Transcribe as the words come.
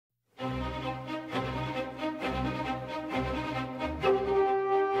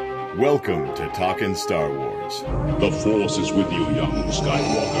Welcome to Talkin' Star Wars. The Force is with you, young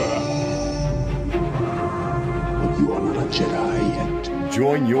Skywalker. But you are not a Jedi yet.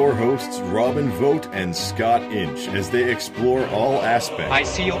 Join your hosts Robin Vogt and Scott Inch as they explore all aspects. I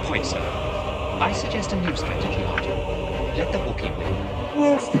see your point, sir. I suggest a new strategy, Archer. Let the Wookiee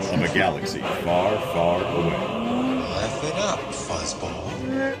win. Of a galaxy far, far away. Laugh it up, fuzzball.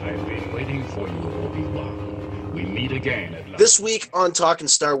 I've been waiting for you, Obi-Wan. We meet again at last. This week on Talkin'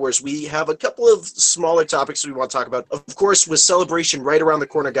 Star Wars, we have a couple of smaller topics we want to talk about. Of course, with Celebration right around the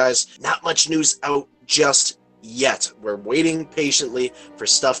corner, guys, not much news out just yet. We're waiting patiently for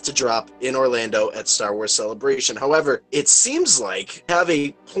stuff to drop in Orlando at Star Wars Celebration. However, it seems like we have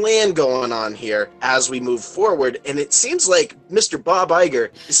a plan going on here as we move forward, and it seems like Mr. Bob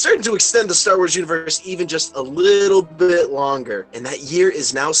Iger is starting to extend the Star Wars universe even just a little bit longer, and that year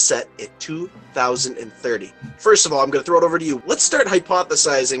is now set at 2030. First of all, I'm going to throw it over to you. Let's start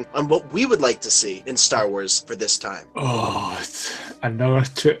hypothesizing on what we would like to see in Star Wars for this time. Oh, another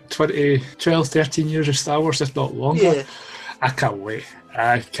 20, 12, 13 years of Star Wars, if not longer. Yeah. I can't wait.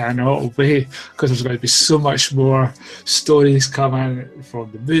 I cannot wait, because there's going to be so much more stories coming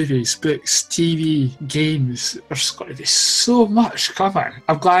from the movies, books, TV, games. There's going to be so much coming.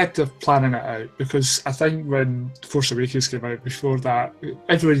 I'm glad they're planning it out, because I think when Force Awakens came out, before that,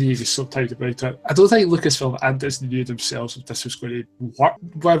 everybody was so tight about it. I don't think Lucasfilm and Disney knew themselves if this was going to work.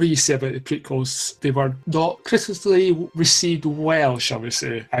 Whatever you say about the prequels, they were not critically received well, shall we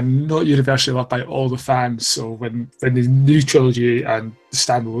say, and not universally loved by all the fans. So when the new trilogy and the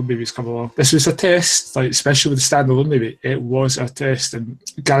standalone movies come along, this was a test, like especially with the standalone movie, it was a test. And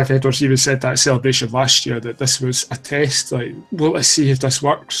Gareth Edwards even said that at Celebration last year that this was a test, like, well, let's see if this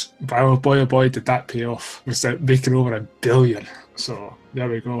works. But oh boy, did that pay off. It was like making over $1 billion. So there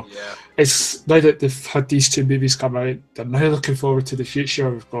we go. Yeah. It's now that they've had these two movies come out, they're now looking forward to the future.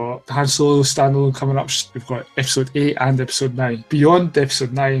 We've got Han Solo standalone coming up. We've got Episode 8 and Episode 9. Beyond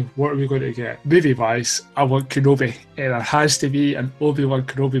Episode 9, what are we going to get? Movie-wise, I want Kenobi. There has to be an Obi-Wan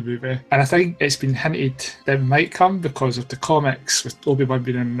Kenobi movie. And I think it's been hinted that it might come because of the comics, with Obi-Wan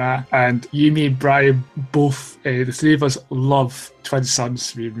being in that. And you, me, and Brian, both, the three of us love Twin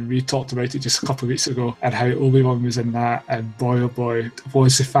Sons. We talked about it just a couple of weeks ago, and how Obi-Wan was in that. And boy, oh boy,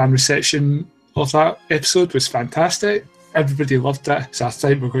 was the fan reception of that episode was fantastic. Everybody loved it. So I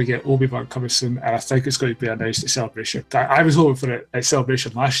think we're going to get Obi-Wan coming soon, and I think it's going to be announced at Celebration. I was hoping for it at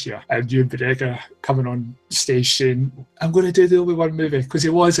Celebration last year, and Ewan McGregor coming on stage saying, I'm going to do the Obi-Wan movie, because he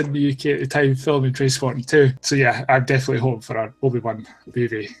was in the UK at the time filming Trainspotting 2. So yeah, I'm definitely hoping for an Obi-Wan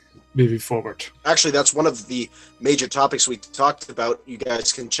movie moving forward. Actually, that's one of the major topics we talked about. You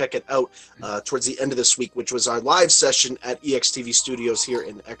guys can check it out towards the end of this week, which was our live session at EXTV Studios here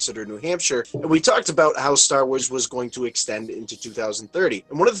in Exeter, New Hampshire. And we talked about how Star Wars was going to extend into 2030.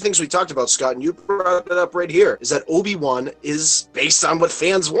 And one of the things we talked about, Scott, and you brought it up right here, is that Obi-Wan is based on what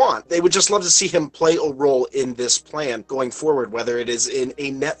fans want. They would just love to see him play a role in this plan going forward, whether it is in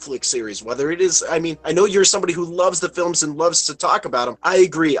a Netflix series, whether it is, I mean, I know you're somebody who loves the films and loves to talk about them. I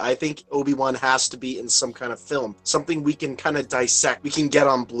agree. I think Obi-Wan has to be in some kind of film, something we can kind of dissect, we can get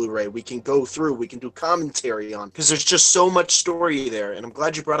on Blu-ray, we can go through, we can do commentary on, because there's just so much story there. And I'm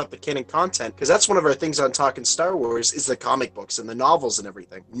glad you brought up the canon content, because that's one of our things on Talking Star Wars is the comic books and the novels and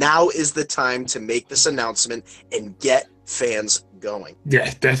everything. Now is the time to make this announcement and get fans going.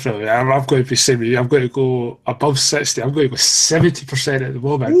 Yeah, definitely. I'm going to be saying, I'm going to go above 60. I'm going to go 70% at the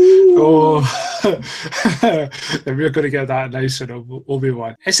moment. Oh, and we're going to get that announcement of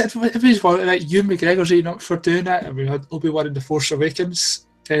Obi-Wan. It's everybody's wanting it. Ewan McGregor's eating up for doing it, and we had Obi-Wan in The Force Awakens.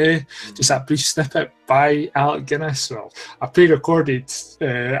 Just that brief snippet by Alec Guinness. Well, I pre-recorded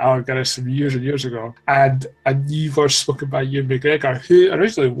Alec Guinness from years and years ago, and a new voice spoken by Ewan McGregor, who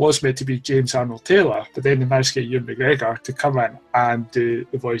originally was meant to be James Arnold Taylor, but then they managed to get Ewan McGregor to come in and do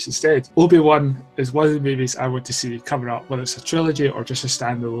the voice instead. Obi-Wan is one of the movies I want to see coming up, whether it's a trilogy or just a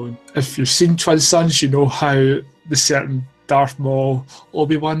standalone. If you've seen Twin Sons, you know how the certain Darth Maul,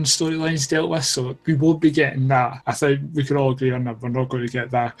 Obi-Wan storylines dealt with, so we won't be getting that. I think we can all agree on that. We're not going to get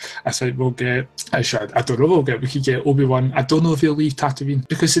that. I think we'll get, actually, I don't know what we'll get. We could get Obi-Wan. I don't know if he'll leave Tatooine,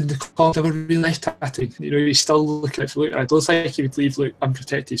 because in the comics never really left Tatooine. You know, he's still looking at Luke. I don't think he would leave Luke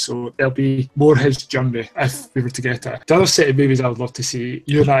unprotected, so there'll be more his journey if we were to get it. The other set of movies I would love to see,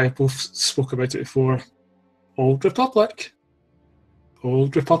 you and I have both spoke about it before, Old Republic.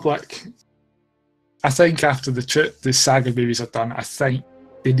 Old Republic. I think after the saga movies are done, I think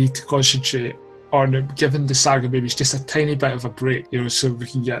they need to concentrate on giving the saga movies just a tiny bit of a break, you know, so we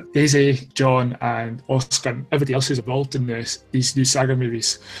can get Daisy, John, and Oscar, and everybody else who's involved in these new saga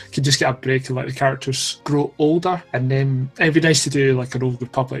movies can just get a break and let the characters grow older. And then it'd be nice to do like an Old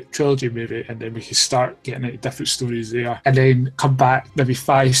Republic trilogy movie, and then we can start getting into different stories there, and then come back maybe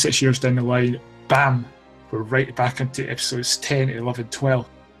 5-6 years down the line, bam, we're right back into episodes 10, 11, 12.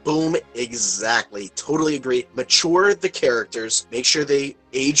 Boom, exactly. Totally agree. Mature the characters, make sure they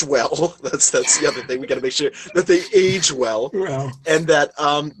age well. That's the other thing. We got to make sure that they age well, and that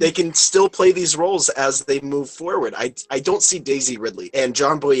they can still play these roles as they move forward. I don't see Daisy Ridley and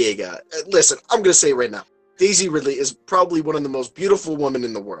John Boyega. Listen, I'm going to say it right now. Daisy Ridley is probably one of the most beautiful women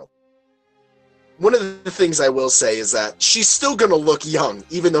in the world. One of the things I will say is that she's still going to look young,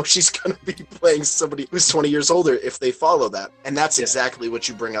 even though she's going to be playing somebody who's 20 years older if they follow that. And that's exactly what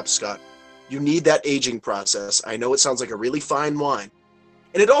you bring up, Scott. You need that aging process. I know it sounds like a really fine wine.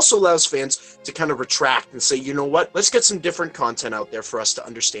 And it also allows fans to kind of retract and say, you know what, let's get some different content out there for us to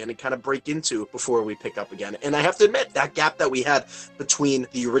understand and kind of break into before we pick up again. And I have to admit, that gap that we had between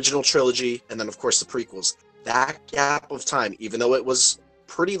the original trilogy and then, of course, the prequels, that gap of time, even though it was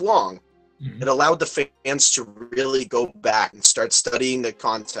pretty long, it allowed the fans to really go back and start studying the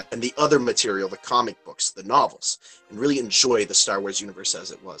content and the other material, the comic books, the novels, and really enjoy the Star Wars universe as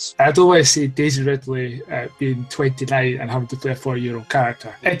it was. I don't want to see Daisy Ridley being 29 and having to play a 4-year-old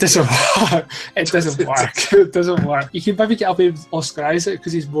character. It doesn't work. It doesn't work. It doesn't work. You can maybe get away with Oscar Isaac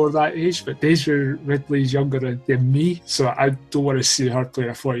because he's more that age, but Daisy Ridley's younger than me, so I don't want to see her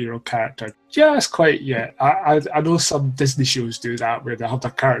playing a 4-year-old character. Just quite yet. I know some Disney shows do that where they have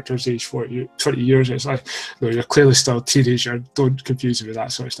their characters age 20 years. It's like, no, you're clearly still a teenager. Don't confuse me with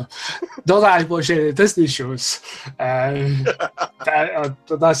that sort of stuff. Not that I watch any of the Disney shows. That's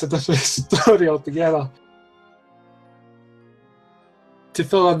a different story altogether. To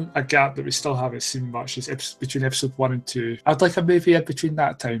fill in a gap that we still haven't seen much is between episode 1 and 2. I'd like a movie in between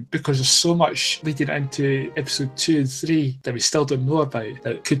that time because there's so much leading into episode 2 and 3 that we still don't know about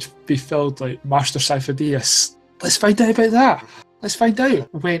that could be filled, like Master Sifo-Dyas. Let's find out about that. Let's find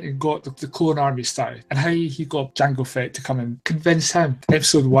out. We went and got the clone army started and how he got Jango Fett to come and convince him.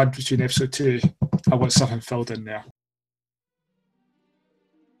 Episode 1 between episode 2, I want something filled in there.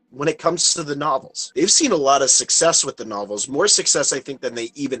 When it comes to the novels, they've seen a lot of success with the novels, more success, I think, than they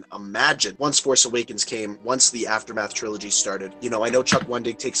even imagined once Force Awakens came, once the Aftermath trilogy started. You know, I know Chuck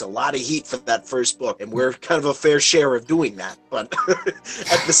Wendig takes a lot of heat for that first book, and we're kind of a fair share of doing that. But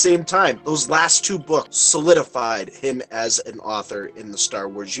at the same time, those last 2 books solidified him as an author in the Star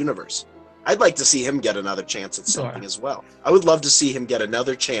Wars universe. I'd like to see him get another chance at something as well. I would love to see him get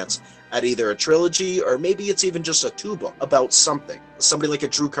another chance at either a trilogy or maybe it's even just a 2-book about something. Somebody like a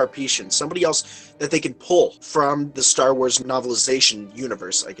Drew Karpyshyn, somebody else that they can pull from the Star Wars novelization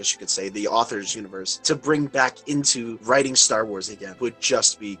universe, I guess you could say, the author's universe, to bring back into writing Star Wars again would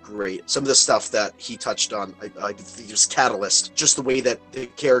just be great. Some of the stuff that he touched on, I think it was Catalyst, just the way that the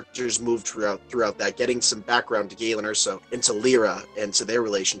characters moved throughout that, getting some background to Galen Erso and to Lyra and to their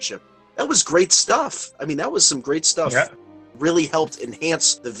relationship. That was great stuff. I mean, that was some great stuff. Yeah. Really helped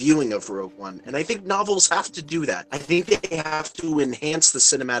enhance the viewing of Rogue One. And I think novels have to do that. I think they have to enhance the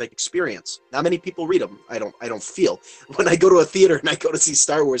cinematic experience. Not many people read them. I don't feel. When I go to a theater and I go to see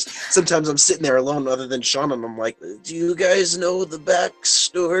Star Wars, sometimes I'm sitting there alone other than Sean and I'm like, do you guys know the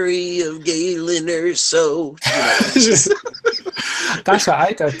backstory of Galen Erso? You know, that's what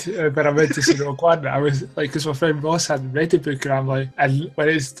I did when I went to see Rogue One. I was like, because my friend Ross hadn't read the book, and I'm like, and when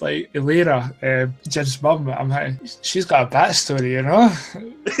it's like Lyra, Jen's mum, I'm like, she's got a backstory, you know,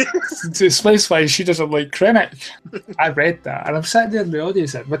 to explain why she doesn't like Krennic. I read that, and I'm sitting there in the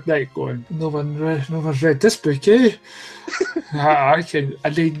audience at midnight going, no one's read this book, eh? I can,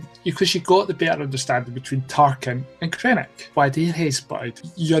 and then because you got the better understanding between Tarkin and Krennic, why their heads butted.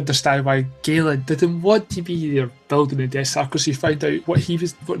 You understand why Galen didn't want to be there building the Death Star because he found out what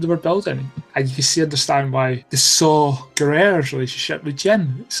they were building, and you can understand why they saw Guerrero's relationship with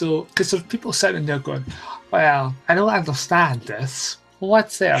Jyn. So, because there's people sitting there going, well, I don't understand this.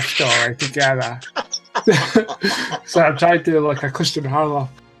 What's their story together? So I'm trying to do like a Christian Harlow.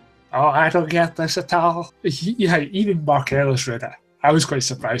 Oh, I don't get this at all. Yeah, even Mark Ellis read it. I was quite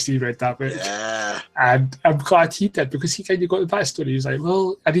surprised he read that book. Yeah. And I'm glad he did because he kind of got the backstory. He was like,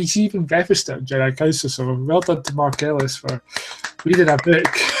 well, and he's even referenced it in Jedi Council, so well done to Mark Ellis for reading a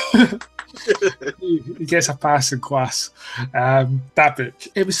book. He gets a pass in class. That book,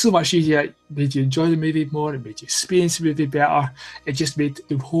 it was so much easier. It made you enjoy the movie more. It made you experience the movie better. It just made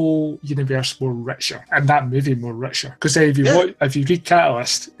the whole universe more richer, and that movie more richer. Because if you read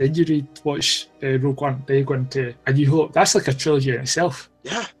Catalyst, then you watch Rogue One, then you go into A New Hope. That's like a trilogy in itself.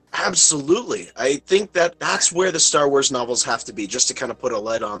 Yeah. Absolutely. I think that that's where the Star Wars novels have to be, just to kind of put a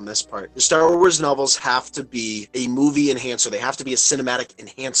lid on this part. The Star Wars novels have to be a movie enhancer. They have to be a cinematic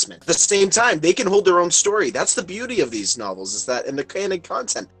enhancement. At the same time, they can hold their own story. That's the beauty of these novels, is that in the canon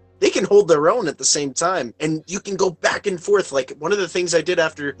content, they can hold their own at the same time, and you can go back and forth. Like, one of the things I did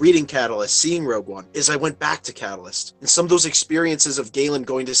after reading Catalyst, seeing Rogue One, is I went back to Catalyst. And some of those experiences of Galen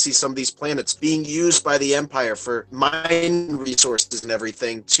going to see some of these planets being used by the Empire for mine resources and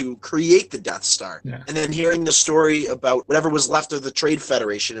everything to create the Death Star. Yeah. And then hearing the story about whatever was left of the Trade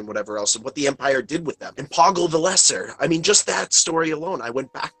Federation and whatever else, and what the Empire did with them. And Poggle the Lesser. I mean, just that story alone, I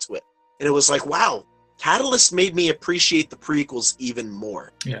went back to it. And it was like, wow. Catalyst made me appreciate the prequels even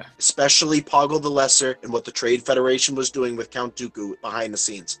more. Yeah. Especially Poggle the Lesser and what the Trade Federation was doing with Count Dooku behind the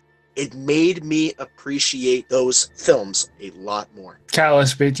scenes. It made me appreciate those films a lot more.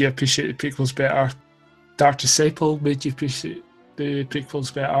 Catalyst made you appreciate the prequels better. Dark Disciple made you appreciate the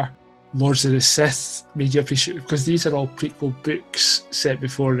prequels better. Lords of the Sith made you appreciate it, because these are all prequel books set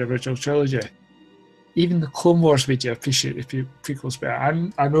before the original trilogy. Even the Clone Wars made you appreciate the prequels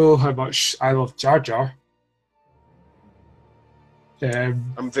better. I know how much I love Jar Jar.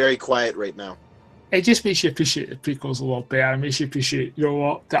 I'm very quiet right now. It just makes you appreciate the prequels a lot better. It makes you appreciate, you know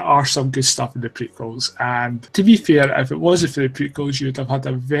what, there are some good stuff in the prequels. And to be fair, if it wasn't for the prequels, you would have had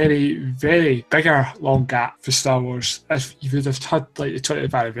a very, very bigger, long gap for Star Wars. If you would have had like the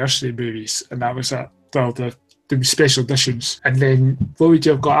 20th anniversary movies, and that was it. Well, the special editions, and then what would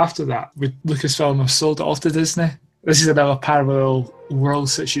you have got after that? Would Lucasfilm have sold it off to Disney? This is another parallel world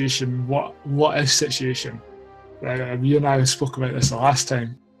situation, what if situation. You and I spoke about this the last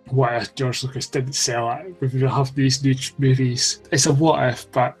time. What if George Lucas didn't sell it? We would have these new movies. It's a what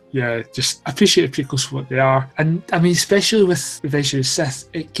if, but yeah, just appreciate the prequels for what they are. And I mean, especially with Revenge of the Sith,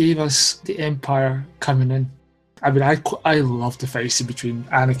 it gave us the Empire coming in. I mean, I love the fight scene between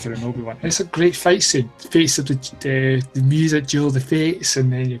Anakin and Obi-Wan. It's a great fight scene. The fates of the music, Duel of the Fates,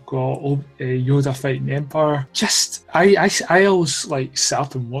 and then you've got Yoda fighting the Empire. Just, I always like sit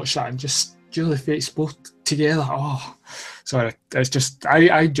up and watch that, and just Duel of the Fates both together. Oh, sorry, it's just,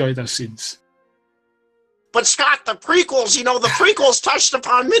 I enjoy those scenes. But Scott, the prequels, the prequels touched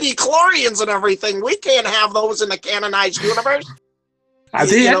upon midi-chlorians and everything. We can't have those in the canonized universe. Are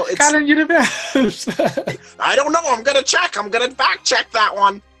they in canon universe? I don't know. I'm gonna check. I'm gonna back check that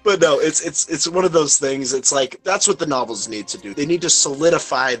one. But no, it's one of those things. It's like, that's what the novels need to do. They need to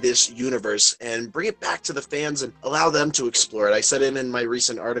solidify this universe and bring it back to the fans and allow them to explore it. I said it in my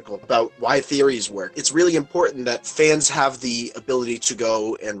recent article about why theories work. It's really important that fans have the ability to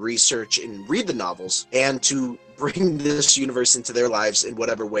go and research and read the novels and to bring this universe into their lives in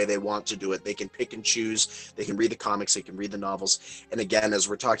whatever way they want to do it. They can pick and choose. They can read the comics. They can read the novels. And again, as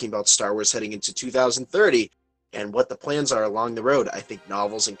we're talking about Star Wars heading into 2030 and what the plans are along the road, I think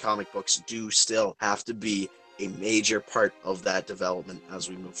novels and comic books do still have to be a major part of that development as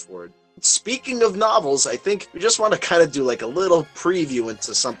we move forward. Speaking of novels, I think we just want to kind of do like a little preview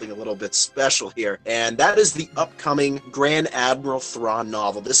into something a little bit special here, and that is the upcoming Grand Admiral Thrawn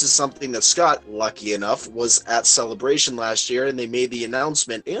novel. This is something that Scott, lucky enough, was at Celebration last year, and they made the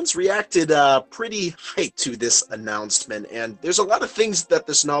announcement, and it's reacted pretty hyped to this announcement, and there's a lot of things that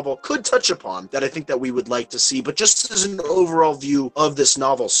this novel could touch upon that I think that we would like to see. But just as an overall view of this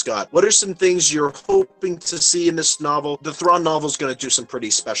novel, Scott, what are some things you're hoping to see in this novel? The Thrawn novel is going to do some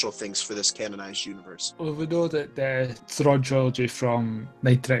pretty special things for this canonized universe. Well, we know that the Thrawn trilogy from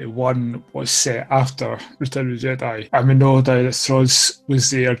 1991 was set after Return of the Jedi, and we know now that Thrawn was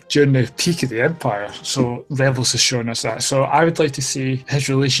there during the peak of the Empire, so Rebels has shown us that. So I would like to see his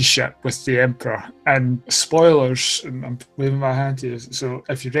relationship with the Emperor. And spoilers, and I'm waving my hand to you, so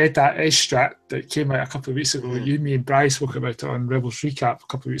if you read that extract that came out a couple of weeks ago, you, me and Bryce spoke about it on Rebels Recap a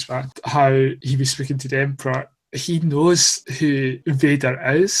couple of weeks back, how he was speaking to the Emperor. He knows who Vader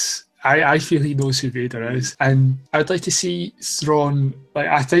is. I feel he knows who Vader is, and I'd like to see Thrawn. Like,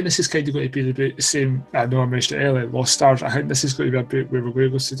 I think this is kind of going to be about the same. I know I mentioned it earlier, Lost Stars. I think this is going to be about where we're going to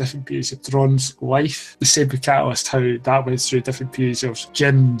go to different periods of Thrawn's life. The same with Catalyst, how that went through different periods of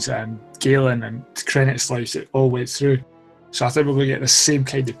Jin's and Galen and Krennic's lives. It all went through. So I think we're going to get the same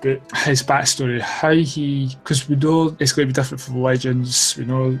kind of book, his backstory, how he, because we know it's going to be different from Legends, we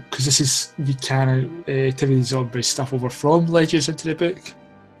know, because this is the canon, Timothy Zahn based stuff over from Legends into the book.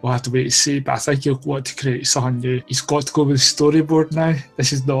 we'll have to wait and see. But I think he'll want to create something new. He's got to go with the storyboard now.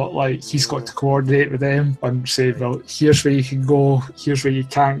 This is not like he's got to coordinate with them and say, well, here's where you can go, here's where you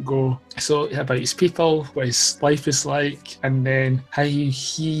can't go. So about his people, what his life is like, and then how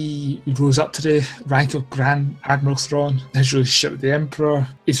he rose up to the rank of Grand Admiral Thrawn, his relationship with the Emperor,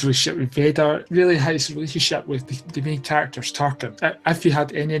 his relationship with Vader, really how his relationship with the main characters, Tarkin. If he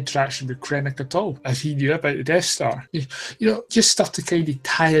had any interaction with Krennic at all, if he knew about the Death Star, you know, just stuff to kind of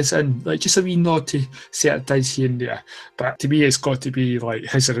tie us in, like just a wee nod to certain things here and there. But to me, it's got to be like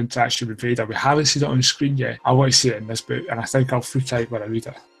his interaction with Vader. We haven't seen it on screen yet. I want to see it in this book, and I think I'll freak out when I read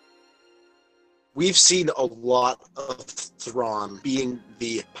it. We've seen a lot of Thrawn being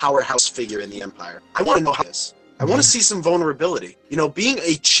the powerhouse figure in the Empire. I want to know how this. I want to see some vulnerability. You know, being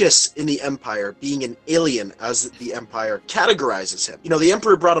a Chiss in the Empire, being an alien as the Empire categorizes him. You know, the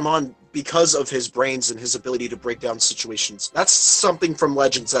Emperor brought him on because of his brains and his ability to break down situations. That's something from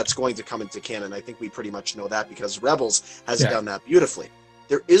Legends that's going to come into canon. I think we pretty much know that because Rebels has done that beautifully.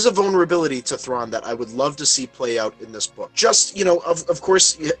 There is a vulnerability to Thrawn that I would love to see play out in this book. Just, you know, of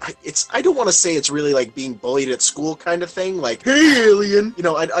course, I don't want to say it's really like being bullied at school kind of thing, like, hey, alien. You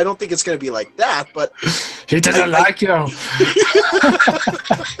know, I don't think it's going to be like that, but... He doesn't like you.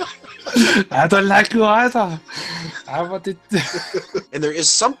 I don't like you either. I wanted And there is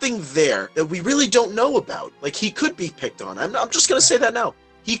something there that we really don't know about. Like, he could be picked on. I'm just going to say that now.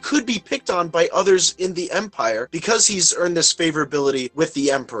 He could be picked on by others in the Empire because he's earned this favorability with the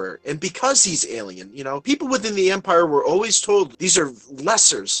Emperor and because he's alien. You know, people within the Empire were always told these are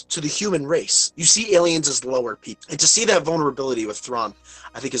lessers to the human race. You see aliens as lower people. And to see that vulnerability with Thrawn,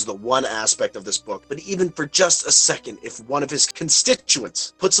 I think is the one aspect of this book. But even for just a second, if one of his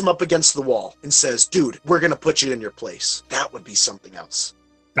constituents puts him up against the wall and says, dude, we're going to put you in your place, that would be something else.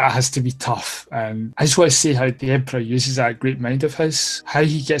 That has to be tough, and I just want to see how the Emperor uses that great mind of his, how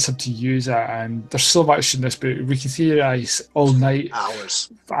he gets him to use it, and there's so much in this book. We can theorise all night.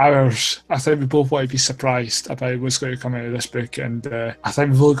 Hours. I think we both want to be surprised about what's going to come out of this book, and I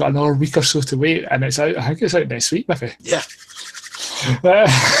think we've only got another week or so to wait, and it's out. I think it's out next week, maybe. Yeah.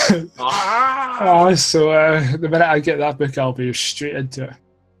 So the minute I get that book, I'll be straight into it.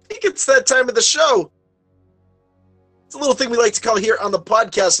 I think it's that time of the show. It's a little thing we like to call here on the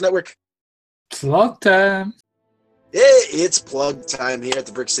podcast network. Plug time. Yeah, it's plug time here at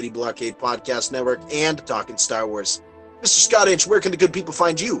the Brick City Blockade Podcast Network and Talking Star Wars. Mr. Scott Inch, where can the good people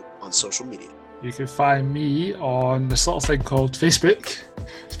find you on social media? You can find me on this little thing called Facebook.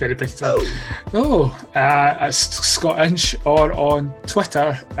 It's very big thing. It's Scott Inch, or on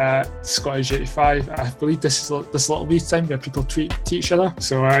Twitter at Scottish85. I believe this is this little wee thing where people tweet to each other.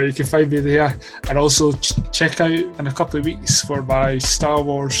 So you can find me there. And also check out in a couple of weeks for my Star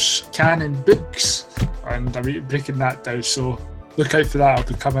Wars canon books. And I'm breaking that down. So look out for that. I'll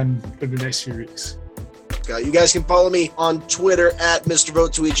be coming in the next few weeks. You guys can follow me on Twitter at Mr.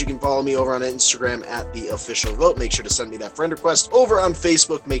 Vote Tweet. You can follow me over on Instagram at The Official Vote. Make sure to send me that friend request. Over on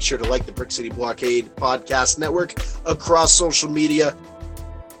Facebook, make sure to like the Brick City Blockade Podcast Network across social media.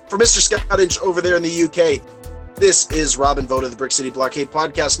 For Mr. Scott Inch over there in the UK, this is Robin Vote of the Brick City Blockade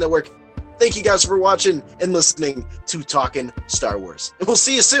Podcast Network. Thank you guys for watching and listening to Talking Star Wars. And we'll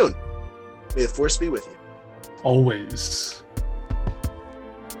see you soon. May the Force be with you. Always.